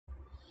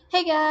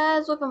Hey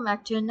guys, welcome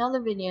back to another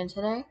video.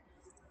 Today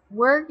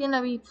we're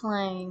gonna be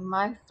playing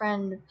my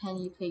friend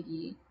Penny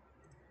Piggy.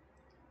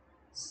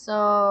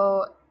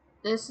 So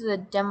this is a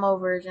demo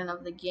version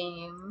of the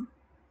game.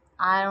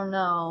 I don't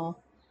know.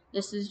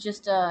 This is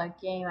just a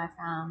game I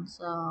found,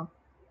 so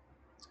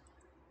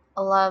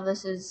a lot of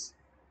this is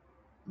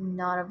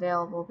not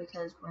available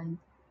because we're in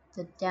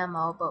the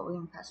demo, but we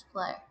can press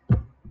play.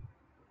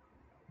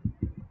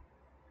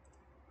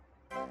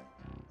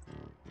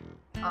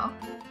 Oh.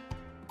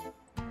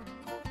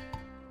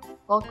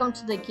 Welcome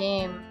to the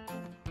game,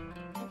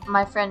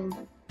 my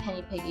friend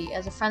Penny Piggy.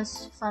 As a fun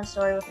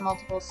story with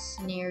multiple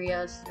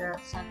scenarios throughout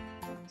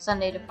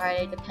Sunday to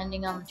Friday,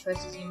 depending on the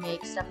choices you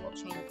make, Seth will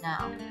change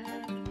now.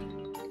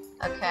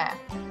 Okay.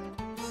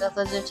 Seth,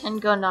 there's a 10,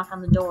 go knock on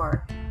the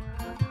door.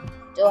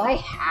 Do I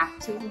have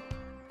to?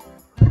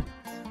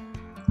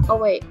 Oh,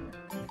 wait.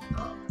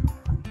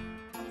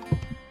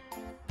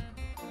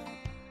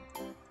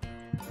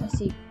 I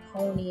see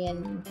Pony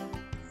and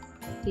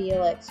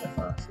Felix or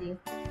Foxy.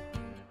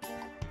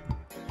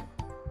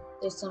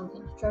 There's some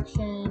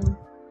construction.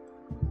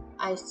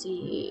 I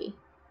think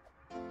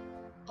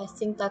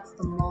that's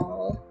the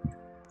mall.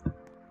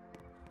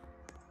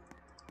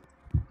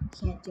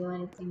 Can't do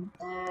anything with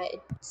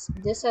that.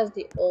 This has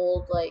the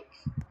old,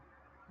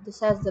 this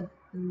has the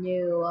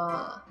new,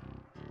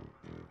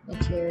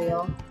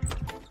 material.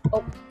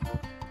 Oh.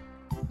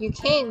 You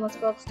came, let's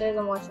go upstairs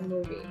and watch a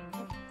movie.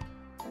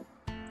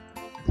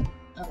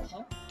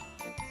 Okay.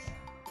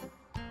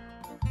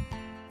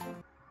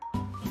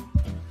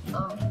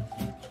 Oh.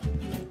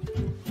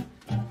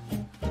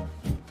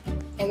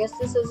 I guess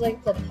this is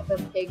like the Peppa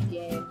Pig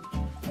game,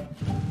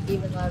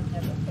 even though I've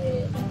never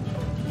played it.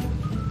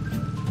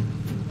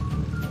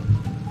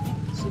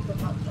 Super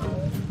hot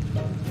dog.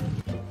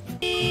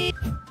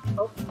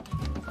 Oh.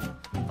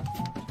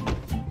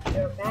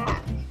 They're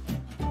back.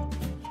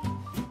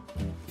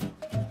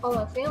 Oh,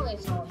 my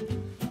family's home.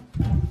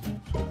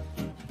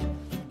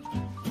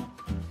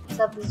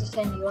 Seth is just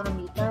saying, do you want to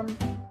meet them?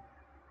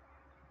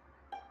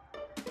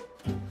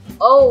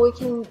 Oh, we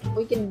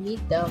can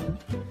meet them.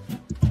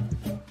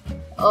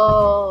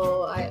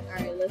 Oh,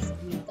 alright, let's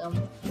meet them.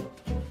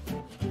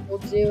 We'll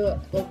do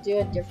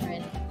it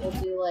different. We'll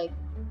do like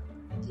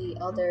the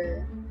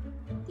other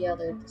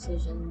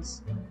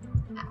decisions.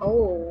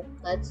 Oh,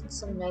 that's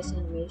some nice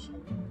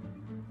animation.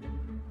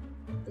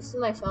 This is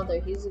my father.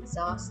 He's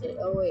exhausted.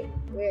 Oh wait,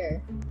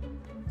 where?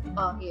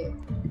 Oh, here.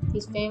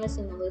 He's famous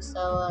in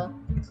Lucella.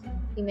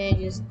 He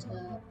manages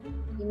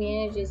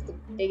the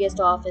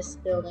biggest office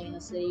building in the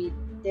city.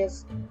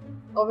 There's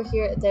over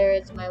here. There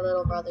is my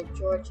little brother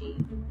Georgie.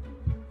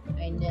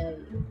 I know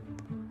you.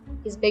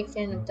 He's a big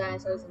fan of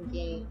dinosaurs and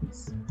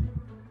games.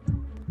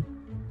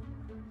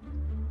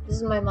 This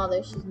is my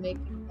mother. She's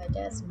making my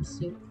dad some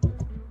soup.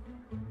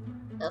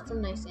 That's a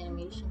nice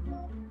animation,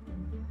 though.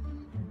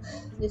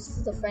 This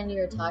is the friend you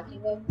were talking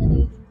about,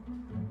 Penny?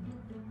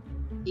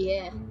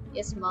 Yeah.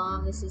 Yes,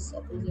 Mom. This is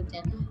Seth.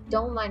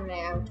 Don't mind my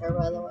avatar,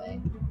 by the way.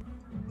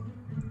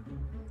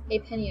 Hey,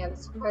 Penny, I have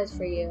a surprise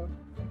for you.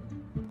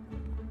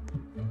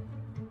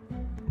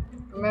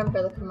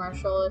 Remember the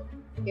commercial,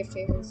 your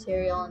favorite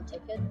cereal and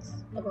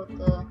tickets? About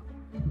the...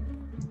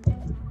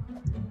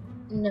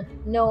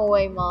 No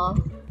way,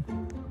 Mom.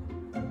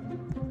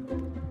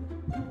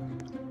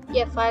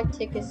 Yeah, 5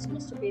 tickets to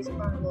Mr. B's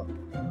Carnival.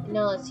 You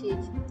know that's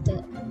huge.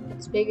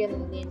 It's bigger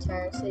than the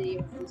entire city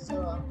of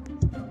Lucella.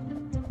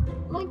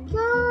 Oh my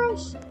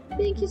gosh!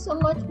 Thank you so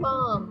much,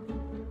 Mom.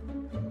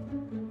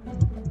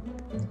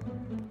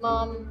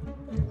 Mom,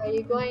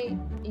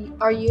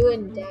 are you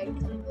and Dad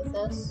coming with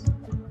us?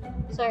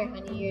 Sorry,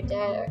 honey, your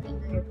dad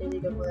and I are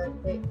busy to work,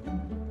 but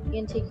you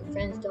can take your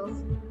friends.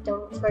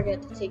 Don't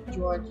forget to take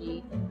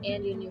Georgie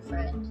and your new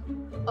friend.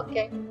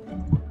 Okay.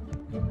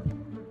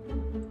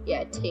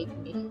 Yeah, take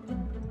me.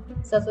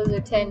 Seth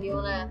is 10. Do you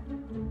wanna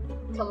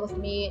come with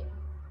me,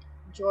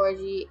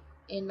 Georgie,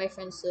 and my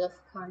friends to the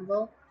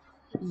carnival?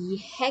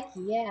 Heck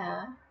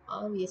yeah!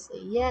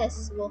 Obviously,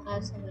 yes. We'll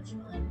have so much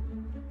fun.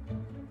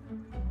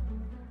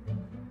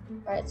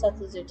 Alright,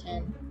 Seth is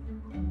 10.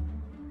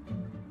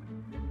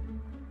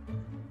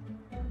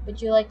 Would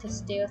you like to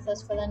stay with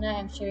us for the night?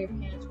 I'm sure your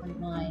parents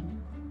wouldn't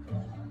mind.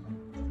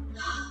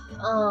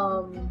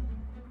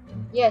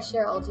 Yeah,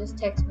 sure. I'll just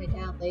text my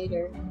dad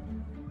later.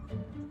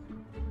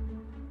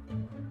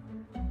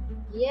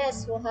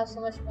 Yes, we'll have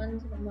so much fun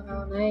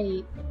tomorrow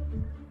night.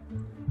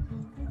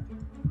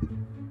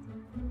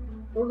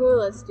 Woohoo,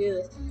 let's do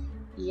this.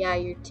 Yeah,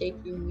 you're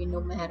taking me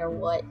no matter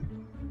what.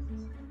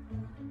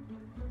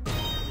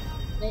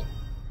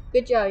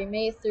 Good job, you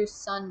made it through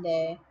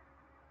Sunday.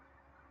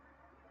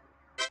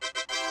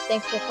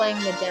 Thanks for playing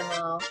the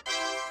demo.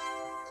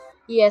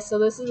 Yeah, so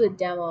this is a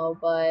demo,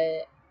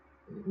 but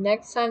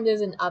next time there's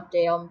an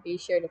update, I'll be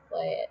sure to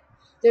play it.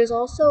 There's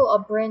also a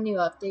brand new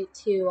update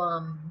to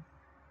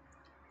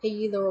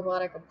Piggy the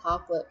Robotic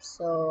Apocalypse,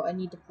 so I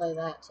need to play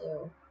that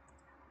too.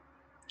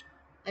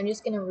 I'm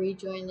just gonna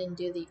rejoin and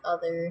do the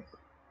other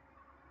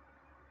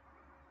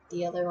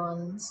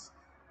ones.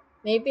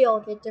 Maybe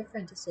I'll get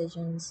different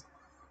decisions.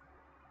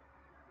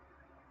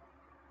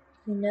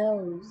 Who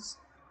knows?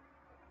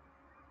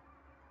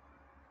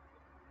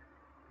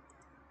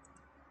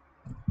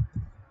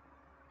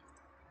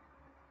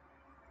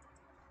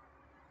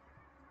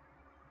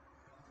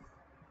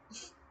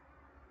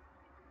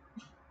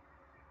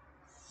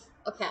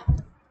 Okay.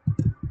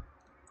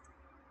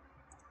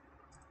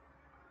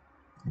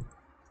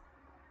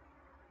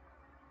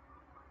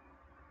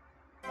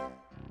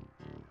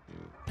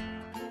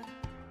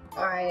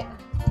 Alright.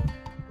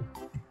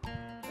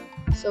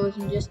 So we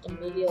can just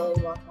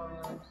immediately walk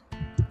around.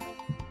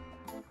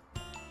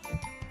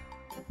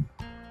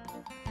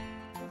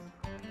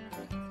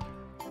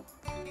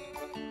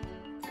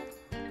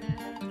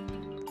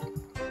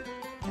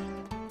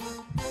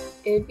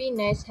 It would be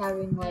nice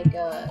having like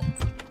a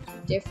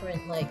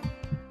different, like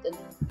the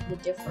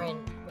different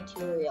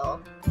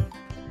material.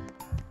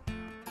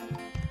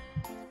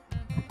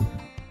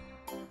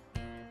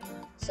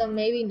 So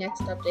maybe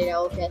next update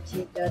I'll get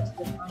to go to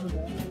the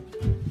carnival.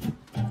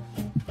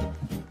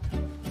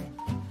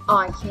 Oh,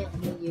 I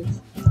can't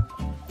leave.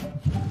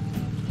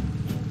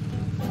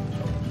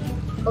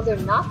 Oh, they're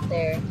not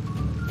there.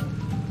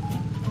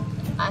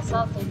 I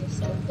thought they were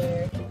still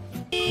there.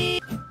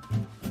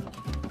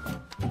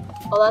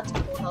 Oh, that's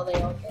cool how they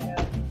all get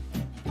out.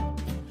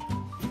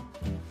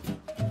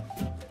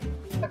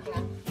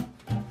 Okay.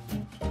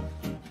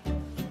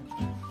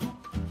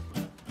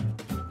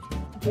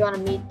 Do you want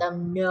to meet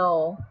them?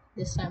 No.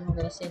 This time I'm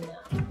gonna say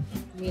no.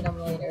 Meet them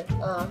later.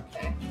 Oh,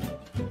 okay.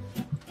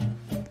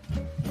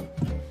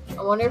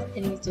 I wonder if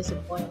Penny's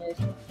disappointed.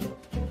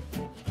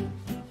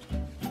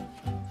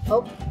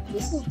 Oh,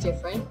 this is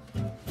different.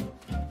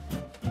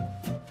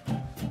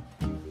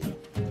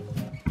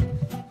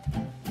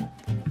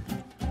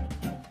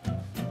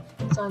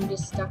 So I'm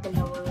just stuck in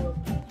the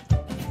room.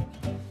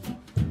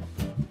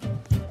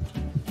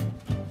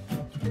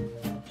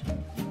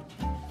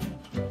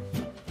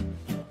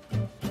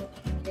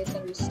 I guess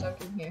I'm just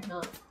stuck in here,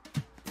 huh?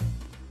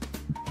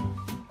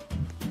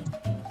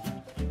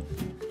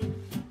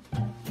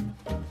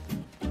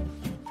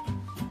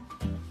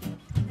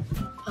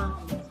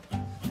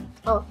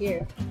 Oh,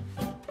 here.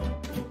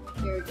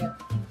 Here we go.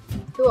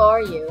 Who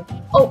are you?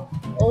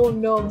 Oh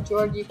no,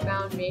 Georgie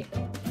found me.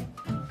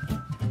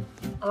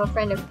 I'm a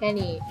friend of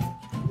Penny.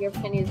 You're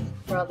Penny's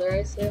brother, I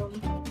assume?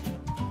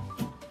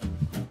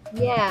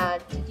 Yeah,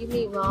 did you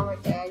meet Mom or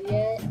Dad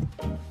yet?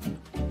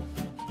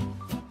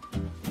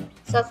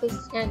 Seth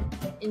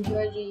and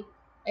Georgie,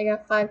 I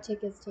got 5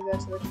 tickets to go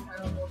to the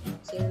carnival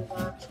cereal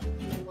box.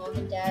 Mom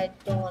and Dad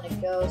don't want to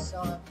go, so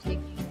I'm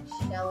taking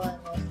Lucella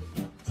and Leslie.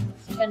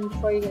 Chen,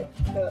 before you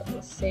go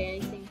say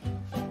anything,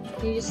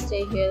 can you just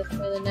stay here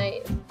for the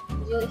night?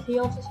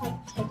 You'll just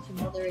have to text your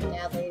mother and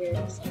dad later.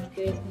 Sounds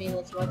good with me.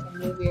 Let's watch a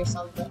movie or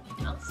something.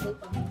 I'll sleep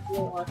on the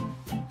floor.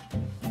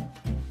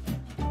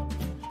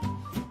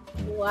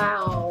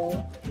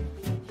 Wow.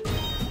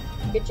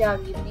 Good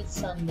job, you beat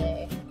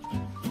Sunday.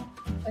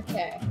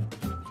 Okay.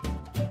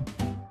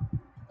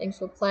 Thanks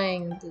for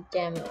playing the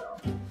demo.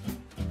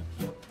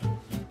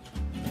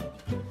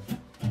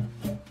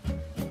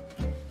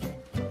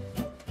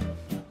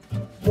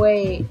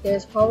 Wait,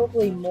 there's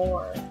probably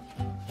more.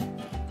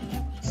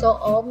 So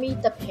I'll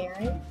meet the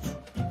parents,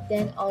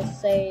 then I'll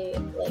say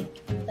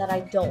like that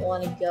I don't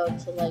want to go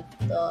to like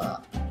the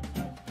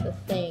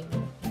thing,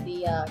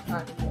 the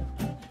carnival.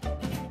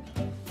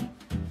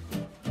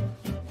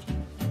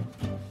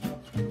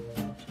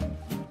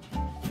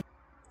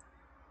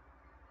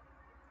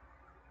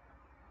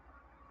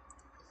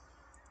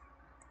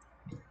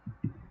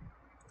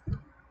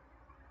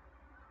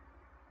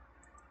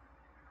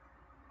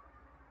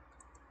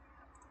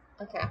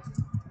 Okay.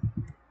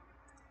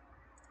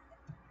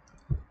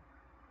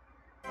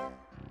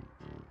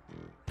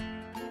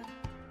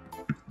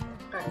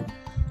 Alright.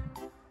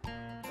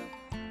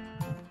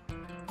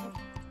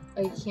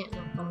 Oh, you can't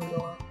knock on the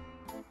door.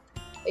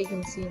 But you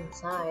can see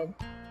inside.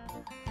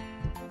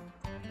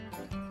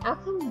 How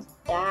come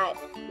that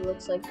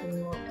looks like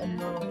a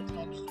normal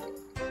texture?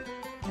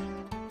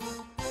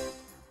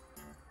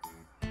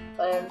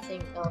 But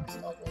everything else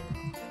doesn't.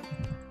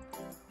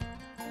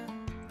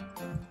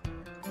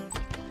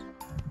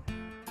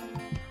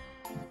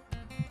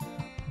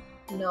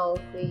 No,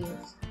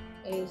 please.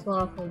 I just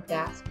want to play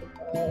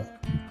basketball.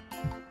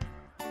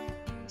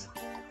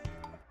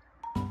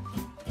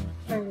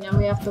 Alright, now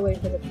we have to wait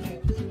for the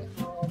parents to get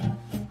home.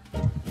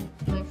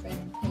 My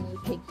friend Penny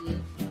Piggy.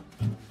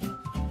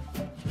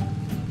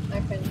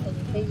 My friend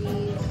Penny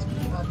Piggy is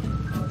about to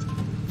house.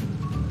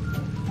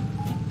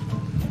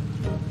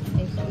 I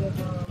hear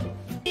them.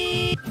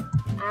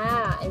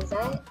 Ah, is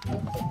that? I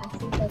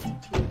think that's a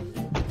TV.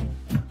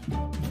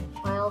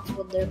 Why else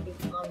would there be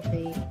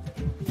concrete?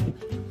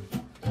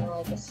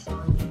 Like a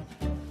song.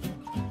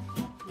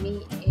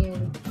 Me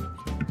and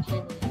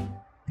Penny.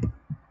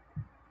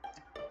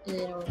 And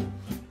they don't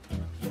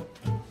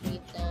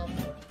meet them.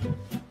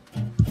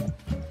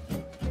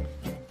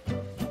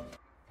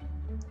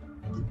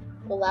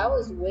 Well, that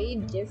was way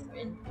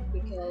different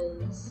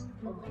because,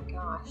 oh my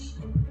gosh.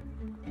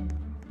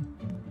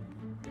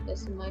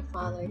 This is my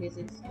father, he's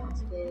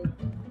exhausted.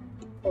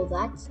 Oh,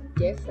 that's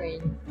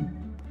different.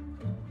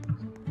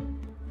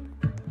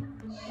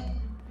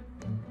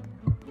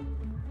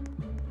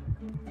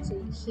 So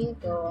you can't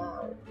go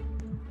out.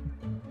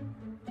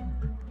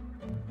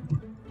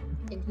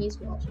 And he's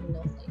watching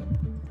nothing.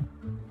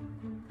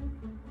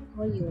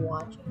 What are you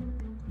watching?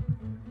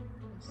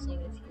 I'm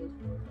seeing if he was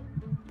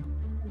moving.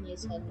 And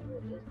his head is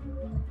moving.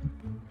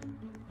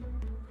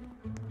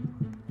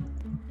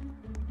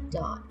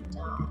 Dot,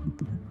 dot.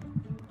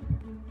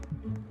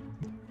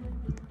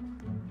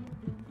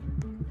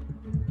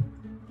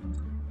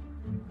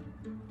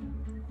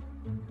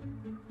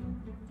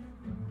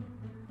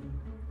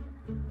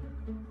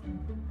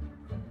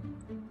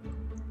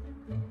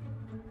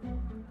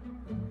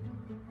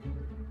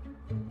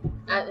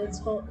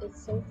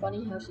 It's so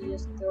funny how she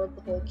just threw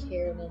the whole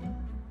carrot in.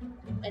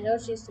 I know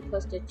she's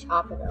supposed to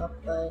chop it up,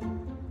 but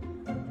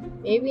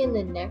maybe in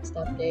the next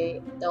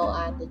update they'll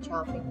add the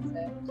chopping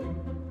effect,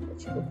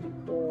 which would be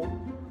cool.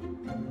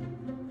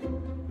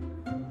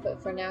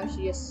 But for now,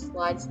 she just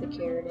slides the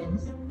carrot in,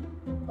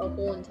 a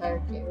whole entire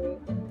carrot,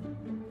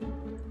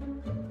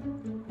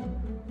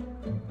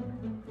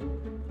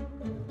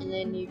 and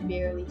then you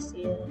barely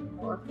see it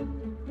anymore.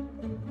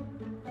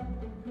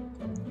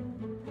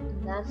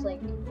 And that's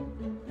like.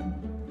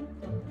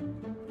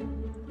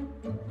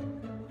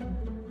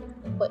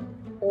 But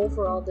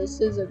overall, this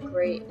is a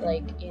great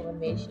like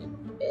animation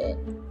bit.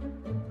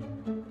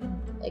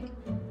 Like,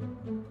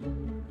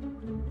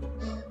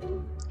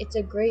 it's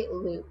a great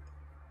loop.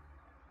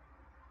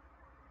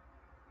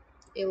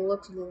 It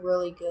looks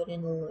really good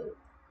in the loop.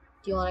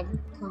 Do you want to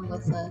come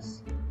with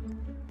us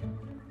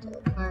to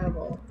the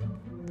carnival?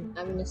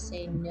 I'm gonna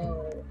say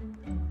no.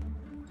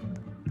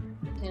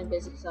 Kind of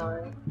busy,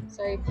 sorry.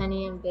 Sorry,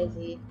 Penny, I'm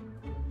busy.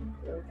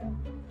 Here we go.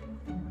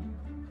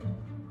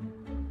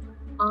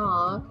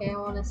 Aw, okay, I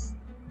wanna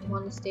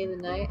stay the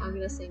night. I'm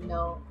gonna say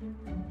no.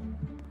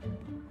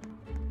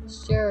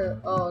 Sure.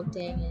 Oh,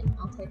 dang it.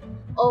 I'll take.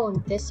 Oh,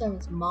 and this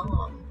one's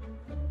mom.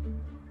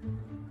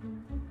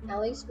 At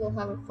least we'll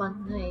have a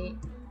fun night.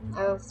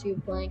 I have a few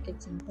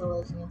blankets and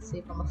pillows and you'll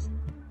sleep on the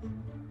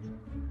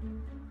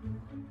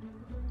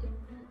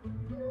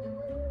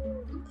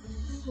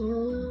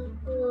floor.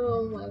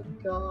 Oh my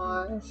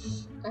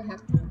gosh. I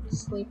have to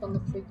sleep on the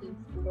freaking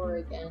floor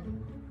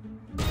again.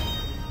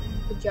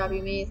 Good job,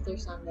 you made it through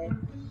Sunday.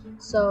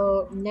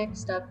 So,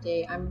 next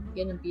update, I'm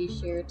gonna be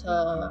sure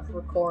to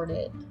record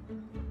it.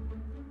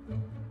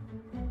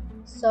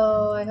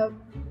 So, I hope.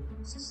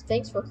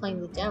 Thanks for playing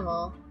the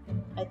demo.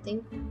 I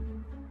think.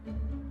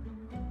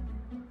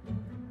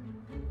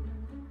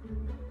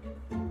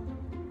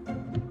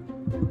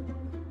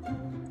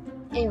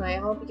 Anyway, I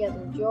hope you guys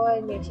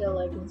enjoyed. Make sure to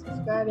like and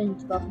subscribe and hit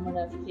the bell for more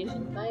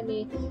notifications to find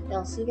me. And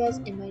I'll see you guys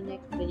in my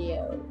next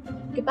video.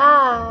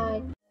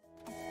 Goodbye!